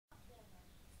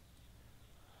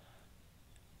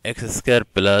x square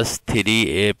plus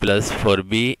 3a plus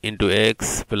 4b into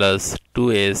x plus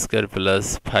 2a square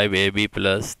plus 5ab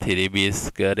plus 3b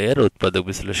square এর উৎপাদক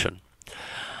বিশ্লেষণ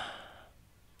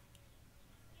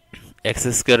x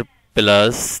square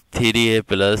plus 3a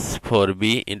plus 4b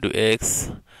into x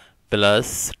plus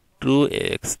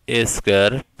 2x a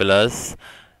square plus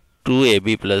 2ab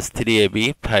plus 3ab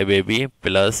 5ab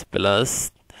plus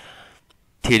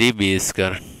 3b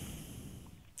square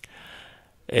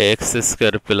x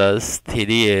square plus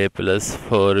 3a plus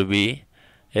 4b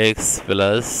x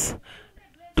plus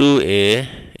 2a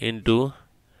into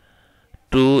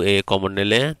 2a common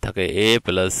নিলে থাকে a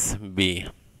plus b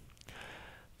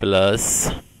plus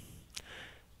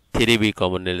 3b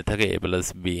common নিলে থাকে a plus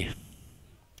b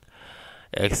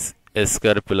x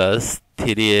square plus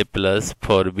 3a plus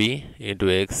 4b into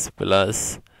x plus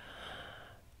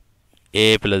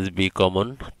a plus b common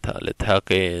তাহলে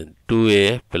থাকে 2a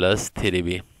plus 3b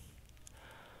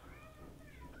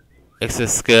x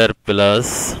square plus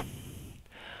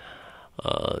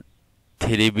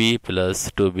 3b plus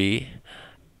 2b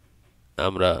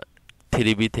আমরা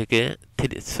 3b থেকে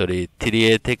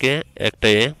 3a থেকে একটা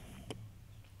a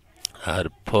R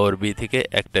 4b থেকে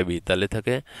একটা b তাহলে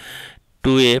থাকে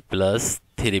 2a plus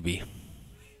 3b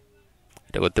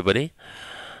এটা করতে পারি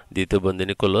দ্বিতীয়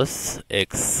বন্ধনী close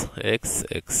x x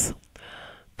x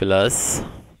plus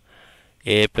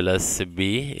a plus b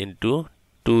into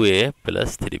 2a plus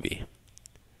 3b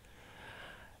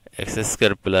x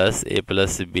square plus a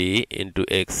plus b into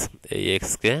x এই x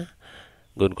কে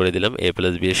গুণ করে দিলাম a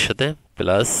plus b এর সাথে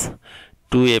plus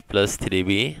 2a plus 3b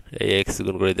এই x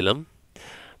গুণ করে দিলাম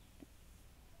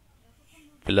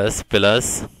plus plus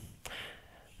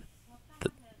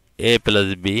a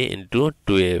plus b into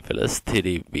 2a plus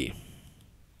 3b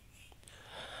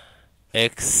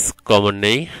x common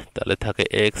নেই তাহলে থাকে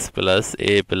x plus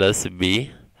a plus b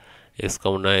x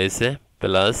common আছে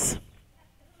plus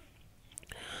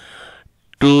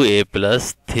 2a plus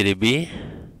 3b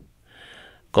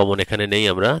common এখানে নেই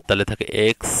আমরা তাহলে থাকে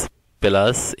x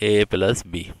plus a plus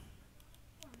b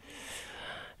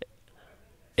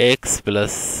x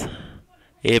plus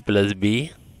a plus b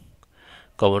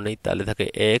common নেই তাহলে থাকে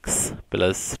x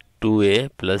plus 2a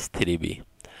plus 3b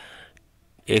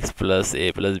x plus a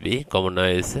plus b common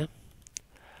আছে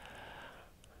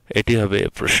এটি হবে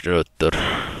প্রশ্নের উত্তর